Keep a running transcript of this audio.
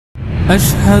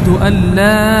أشهد أن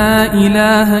لا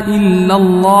إله إلا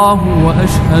الله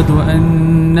وأشهد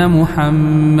أن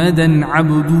محمدا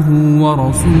عبده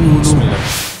ورسوله. بسم الله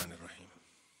الرحمن الرحيم.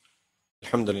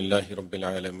 الحمد لله رب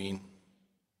العالمين،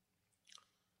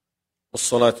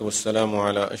 والصلاة والسلام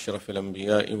على أشرف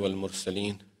الأنبياء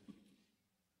والمرسلين،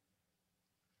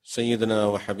 سيدنا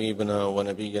وحبيبنا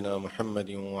ونبينا محمد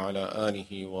وعلى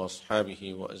آله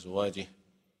وأصحابه وأزواجه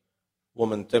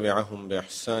ومن تبعهم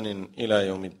بإحسان إلى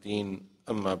يوم الدين.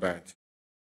 أما بعد.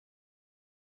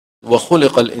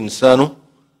 وخلق الإنسان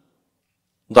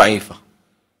ضعيفا.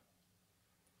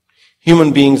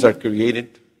 Human beings are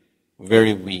created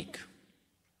very weak.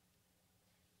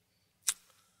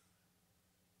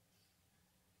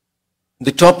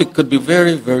 The topic could be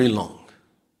very, very long.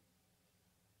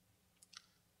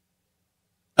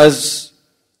 As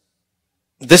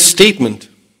this statement,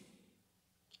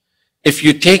 if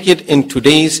you take it in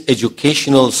today's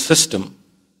educational system,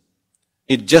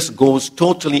 it just goes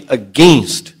totally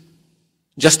against,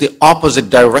 just the opposite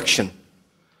direction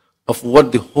of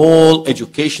what the whole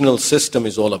educational system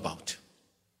is all about.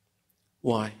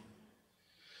 Why?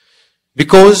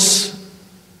 Because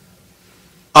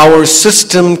our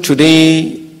system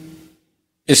today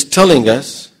is telling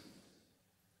us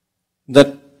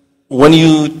that when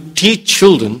you teach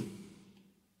children,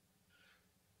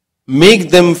 make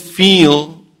them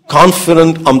feel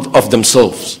confident of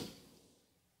themselves.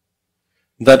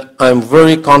 That I'm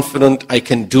very confident I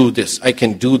can do this, I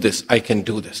can do this, I can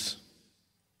do this.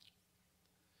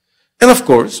 And of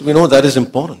course, we know that is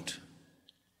important.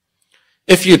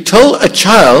 If you tell a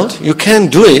child you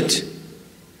can't do it,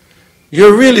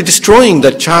 you're really destroying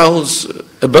that child's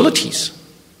abilities,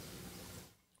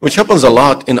 which happens a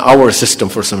lot in our system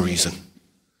for some reason.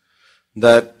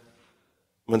 That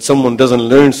when someone doesn't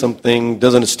learn something,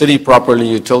 doesn't study properly,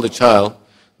 you tell the child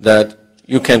that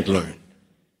you can't learn.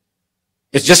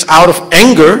 It's just out of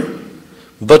anger,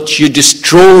 but you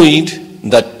destroyed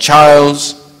that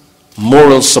child's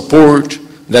moral support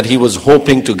that he was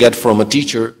hoping to get from a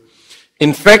teacher.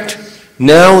 In fact,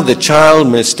 now the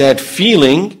child may start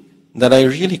feeling that I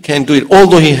really can't do it,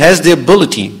 although he has the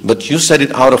ability, but you said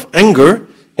it out of anger,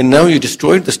 and now you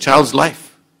destroyed this child's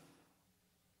life.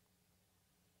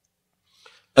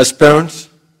 As parents,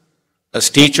 as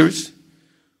teachers,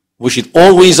 we should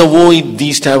always avoid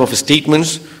these type of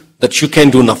statements that you can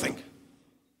do nothing.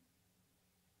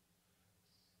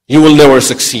 You will never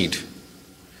succeed.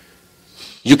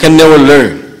 You can never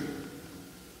learn.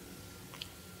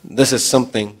 This is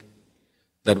something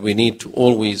that we need to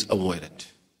always avoid it.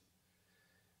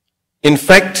 In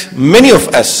fact, many of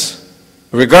us,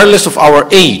 regardless of our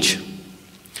age,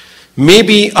 may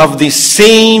be of the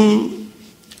same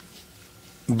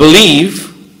belief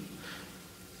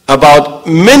about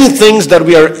many things that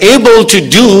we are able to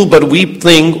do, but we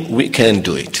think we can't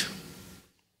do it.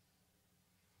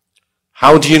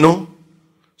 How do you know?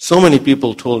 So many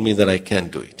people told me that I can't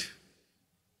do it.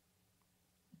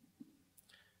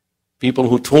 People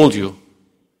who told you,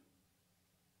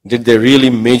 did they really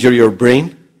measure your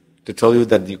brain to tell you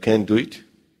that you can't do it?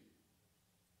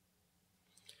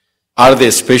 Are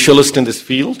they specialists in this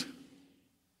field?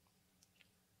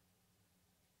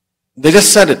 They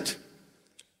just said it.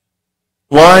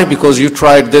 Why? Because you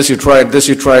tried this, you tried this,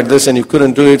 you tried this, and you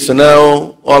couldn't do it. So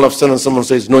now, all of a sudden, someone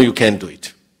says, no, you can't do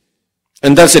it.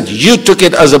 And that's it. You took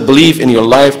it as a belief in your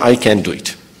life, I can't do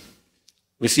it.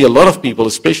 We see a lot of people,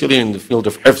 especially in the field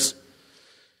of hifz.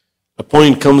 A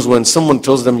point comes when someone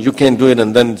tells them, you can't do it,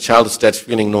 and then the child starts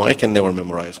feeling, no, I can never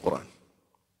memorize Quran.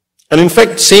 And in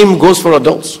fact, same goes for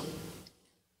adults.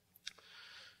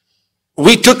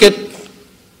 We took it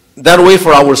that way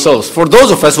for ourselves. For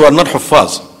those of us who are not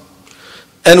huffaz,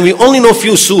 and we only know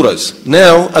few surahs.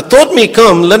 Now, a thought may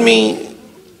come, let me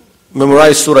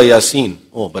memorize Surah Yasin.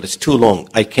 Oh, but it's too long.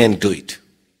 I can't do it.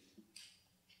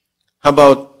 How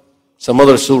about some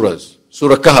other surahs?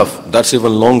 Surah Kahf, that's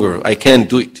even longer. I can't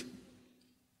do it.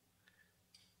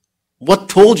 What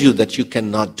told you that you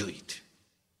cannot do it?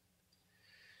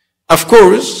 Of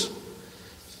course,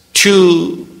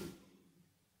 to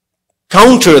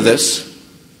counter this,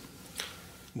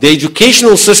 the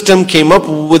educational system came up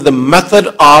with the method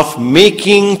of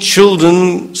making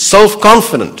children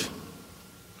self-confident.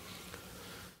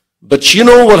 But you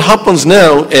know what happens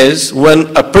now is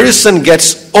when a person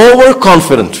gets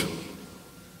overconfident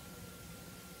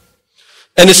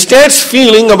and starts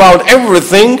feeling about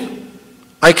everything,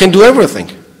 I can do everything.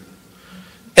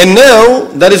 And now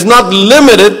that is not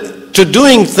limited to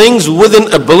doing things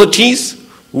within abilities,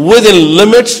 within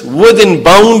limits, within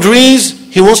boundaries.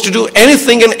 He wants to do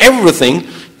anything and everything.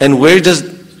 And where does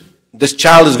this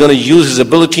child is going to use his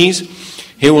abilities?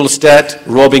 he will start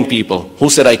robbing people.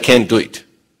 Who said I can't do it?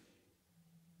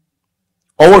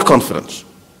 Overconfidence.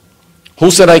 Who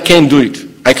said I can't do it?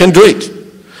 I can do it.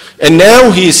 And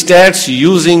now he starts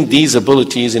using these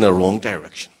abilities in a wrong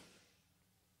direction.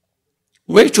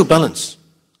 Where to balance?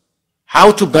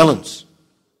 How to balance?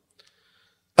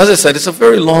 As I said, it's a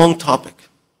very long topic.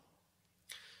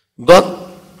 But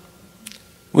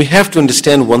we have to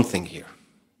understand one thing here.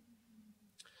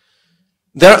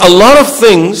 There are a lot of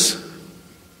things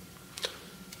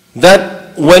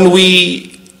that when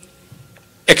we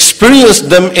experience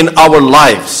them in our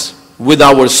lives, with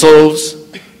ourselves,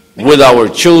 with our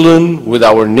children, with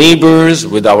our neighbors,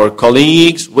 with our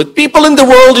colleagues, with people in the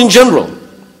world in general,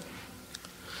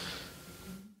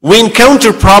 we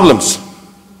encounter problems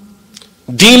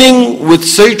dealing with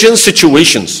certain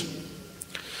situations.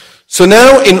 So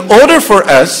now, in order for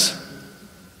us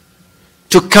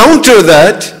to counter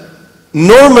that,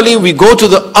 normally we go to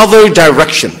the other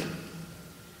direction.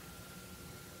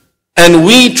 And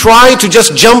we try to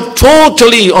just jump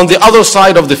totally on the other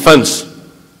side of the fence.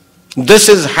 This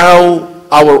is how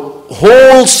our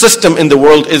whole system in the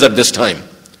world is at this time.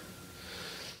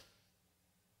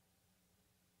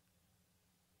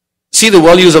 See the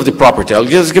values of the property. I'll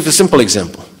just give a simple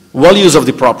example. Values of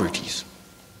the properties.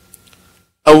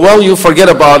 A value, forget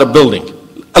about a building,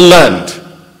 a land.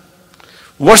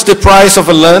 What's the price of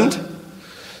a land?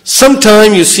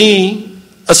 Sometimes you see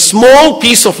a small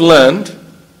piece of land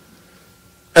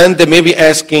and they may be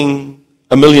asking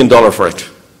 $1 million for it.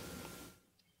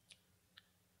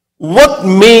 What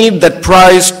made that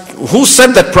price, who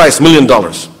set that price, $1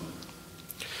 million?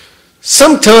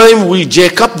 Sometimes we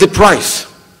jack up the price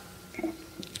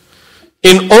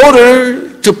in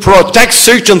order to protect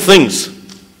certain things.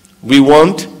 We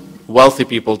want wealthy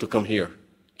people to come here.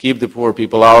 Keep the poor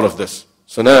people out of this.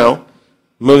 So now,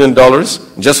 $1 million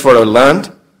just for a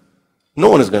land, no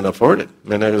one is going to afford it.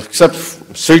 And except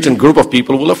a certain group of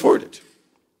people will afford it.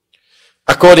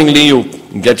 Accordingly, you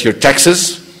get your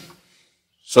taxes.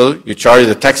 So you charge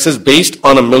the taxes based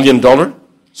on $1 million.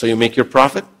 So you make your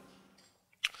profit.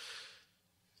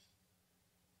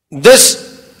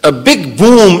 A big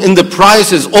boom in the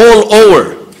prices all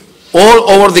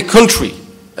over the country.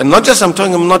 And not just, I'm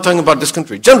not talking about this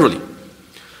country, generally.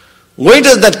 Where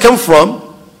does that come from?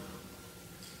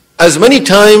 As many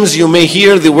times you may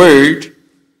hear the word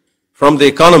from the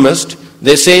economist,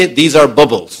 they say these are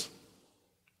bubbles.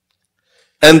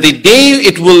 And the day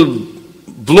it will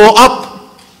blow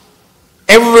up,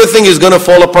 everything is going to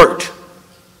fall apart.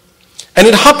 And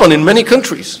it happened in many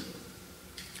countries.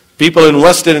 People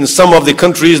invested in some of the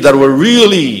countries that were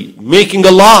really making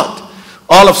a lot.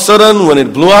 All of a sudden, when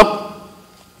it blew up,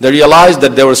 they realized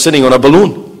that they were sitting on a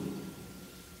balloon.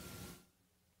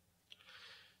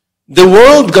 The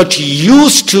world got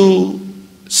used to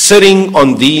sitting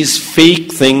on these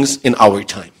fake things in our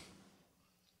time.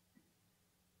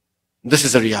 This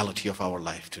is the reality of our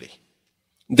life today.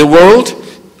 The world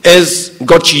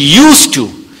got used to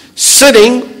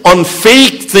sitting on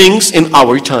fake things in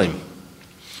our time.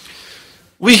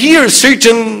 We hear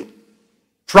certain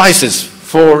prices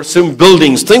for some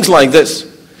buildings, things like this.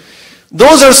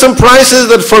 Those are some prices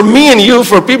that for me and you,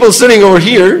 for people sitting over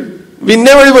here, we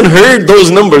never even heard those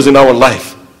numbers in our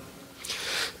life.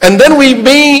 And then we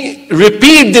may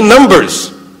repeat the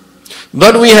numbers,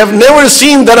 but we have never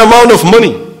seen that amount of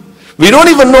money. We don't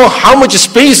even know how much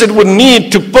space it would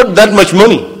need to put that much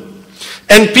money.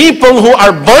 And people who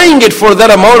are buying it for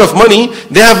that amount of money,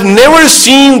 they have never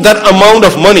seen that amount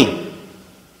of money.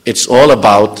 It's all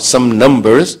about some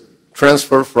numbers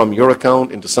transfer from your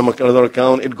account into some other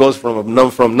account. It goes from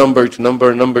number to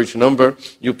number to number.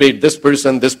 You paid this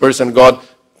person got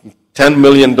 $10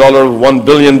 million, $1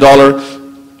 billion.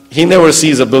 He never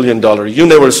sees $1 billion. You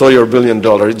never saw your $1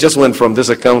 billion. It just went from this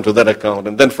account to that account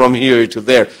and then from here to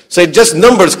there. So just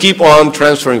numbers keep on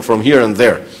transferring from here and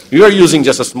there. You are using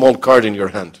just a small card in your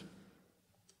hand.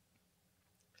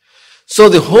 So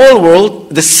the whole world,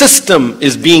 the system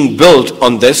is being built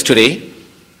on this today,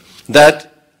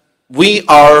 that we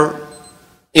are,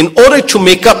 in order to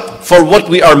make up for what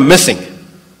we are missing,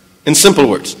 in simple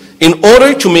words, in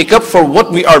order to make up for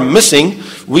what we are missing,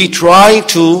 we try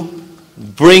to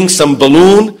bring some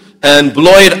balloon and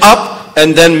blow it up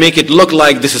and then make it look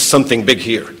like this is something big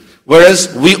here.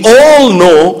 Whereas we all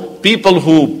know people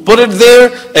who put it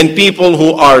there and people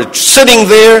who are sitting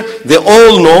there, they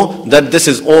all know that this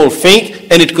is all fake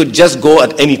and it could just go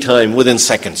at any time within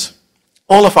seconds.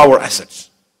 All of our assets.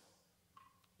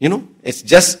 You know, it's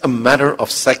just a matter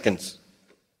of seconds.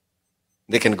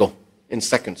 They can go in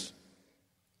seconds.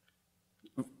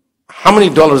 How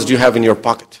many dollars do you have in your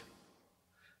pocket?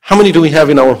 How many do we have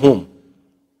in our home?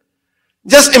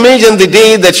 Just imagine the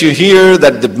day that you hear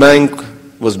that the bank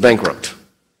was bankrupt.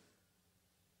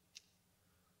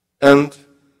 And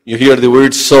you hear the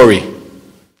word sorry.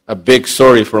 A big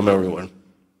sorry from everyone.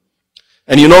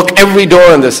 And you knock every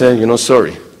door and they say,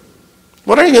 sorry.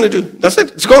 What are you going to do? That's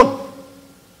it. It's gone.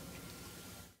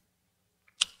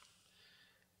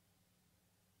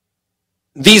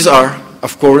 These are,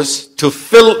 of course, to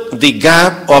fill the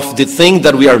gap of the thing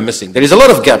that we are missing. There is a lot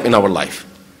of gap in our life.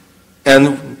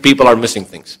 And people are missing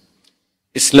things.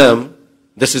 Islam,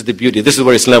 this is the beauty. This is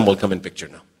where Islam will come in picture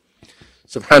now.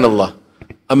 Subhanallah.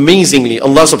 Amazingly,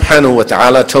 Allah subhanahu wa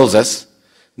ta'ala tells us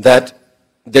that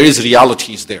there is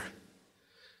realities there.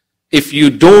 If you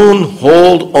don't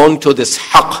hold on to this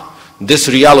haqq, this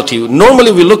reality,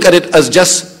 normally we look at it as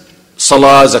just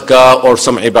salah, zakah, or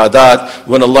some ibadat.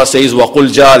 When Allah says,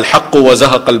 وَقُلْ جَاءَ الْحَقُّ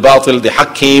وَزَهَقَ الْبَاطِلِ, the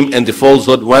haqq came and the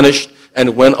falsehood vanished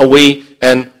and went away.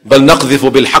 And بَلْ نَقْذِفُ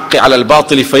بِالْحَقِّ عَلَى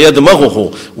الْبَاطِلِ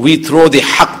فَيَدْمَغُهُ. We throw the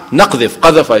haqq, naqdhif,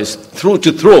 qadhafa is through,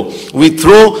 to throw. We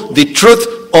throw the truth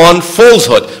on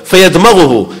falsehood.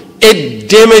 فَيَدْمَغُهُ. It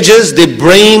damages the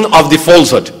brain of the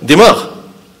falsehood. Dimagh.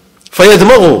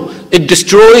 فَيَدْمَغُهُ. It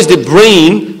destroys the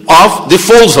brain of the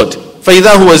falsehood.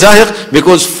 فَإِذَا هُوَ زَاهِقٌ.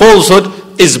 Because falsehood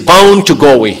is bound to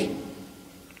go away.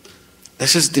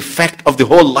 This is the fact of the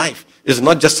whole life. It's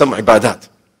not just some ibadat.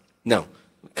 Now,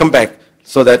 come back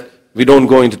so that we don't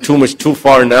go into too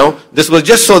far now. This was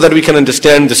just so that we can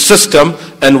understand the system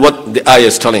and what the ayah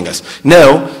is telling us.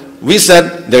 Now, we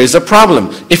said there is a problem.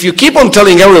 If you keep on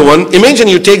telling everyone, imagine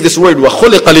you take this word,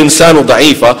 وَخُلِقَ الْإِنسَانُ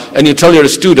ضَعِيفًا, and you tell your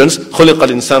students, خُلِقَ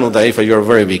الْإِنسَانُ ضَعِيفًا, you're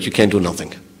very weak, you can't do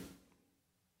nothing.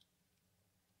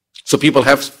 So people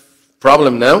have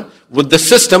problem now with the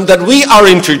system that we are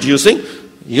introducing.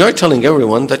 You're telling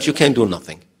everyone that you can't do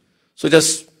nothing. So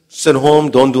just sit home,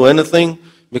 don't do anything,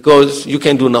 because you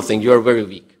can do nothing, you are very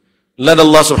weak. Let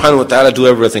Allah subhanahu wa ta'ala do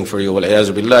everything for you.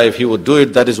 If He would do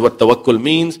it, that is what tawakkul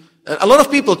means. And a lot of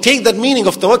people take that meaning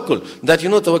of tawakkul, that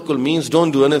tawakkul means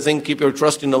don't do anything, keep your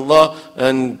trust in Allah,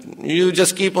 and you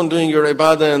just keep on doing your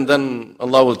ibadah, and then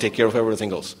Allah will take care of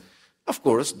everything else. Of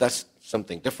course, that's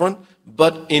something different,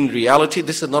 but in reality,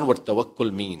 this is not what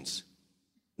tawakkul means.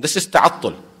 This is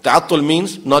ta'attul. Ta'attul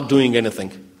means not doing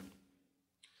anything.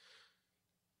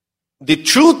 The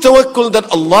true tawakkul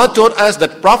that Allah taught us,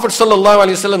 that Prophet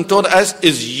ﷺ taught us,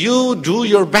 is you do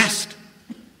your best.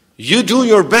 You do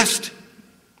your best.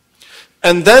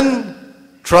 And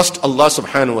then trust Allah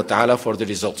subhanahu wa ta'ala for the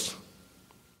results.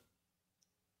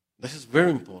 This is very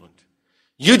important.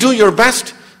 You do your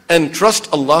best and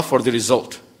trust Allah for the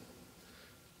result.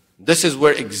 This is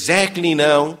where exactly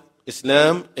now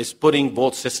Islam is putting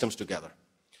both systems together.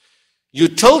 You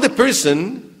tell the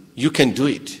person you can do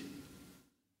it.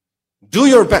 Do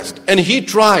your best. And he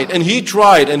tried, and he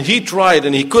tried, and he tried,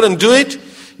 and he couldn't do it.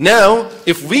 Now,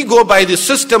 if we go by the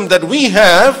system that we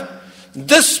have,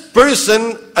 this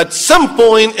person at some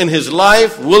point in his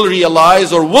life will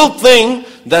realize or will think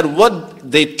that what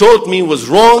they told me was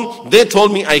wrong. They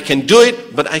told me I can do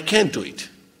it, but I can't do it.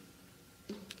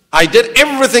 I did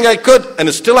everything I could,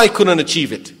 and still I couldn't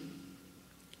achieve it.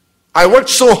 I worked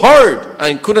so hard,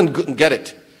 I couldn't get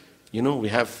it.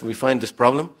 We find this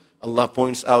problem. Allah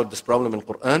points out this problem in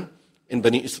Quran, in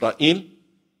Bani Israel,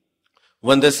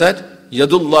 when they said,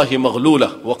 Yadullahi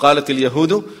maghlula, وَقَالَتِ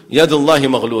الْيَهُودُ Yadullahi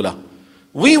maghlula.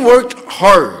 We worked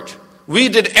hard. We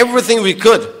did everything we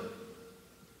could.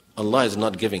 Allah is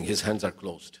not giving. His hands are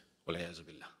closed.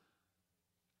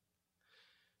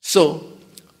 So,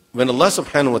 when Allah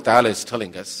subhanahu wa ta'ala is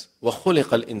telling us, وَخُلِقَ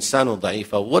الْإِنسَانُ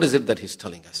ضَعِيفًا, what is it that He's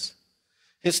telling us?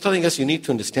 He's telling us you need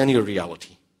to understand your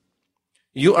reality.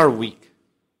 You are weak.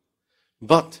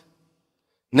 But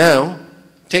now,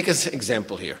 take an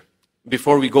example here,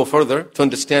 before we go further, to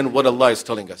understand what Allah is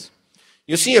telling us.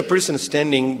 You see a person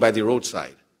standing by the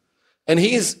roadside, and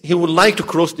he would like to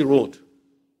cross the road.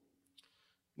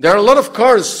 There are a lot of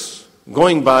cars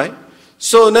going by,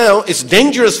 so now it's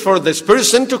dangerous for this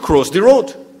person to cross the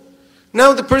road.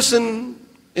 Now the person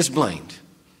is blind.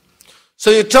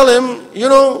 So you tell him,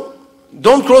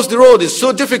 don't cross the road, it's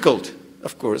so difficult.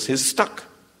 Of course, he's stuck.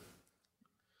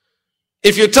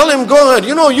 If you tell him, go ahead,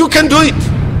 you can do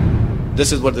it.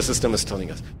 This is what the system is telling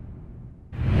us.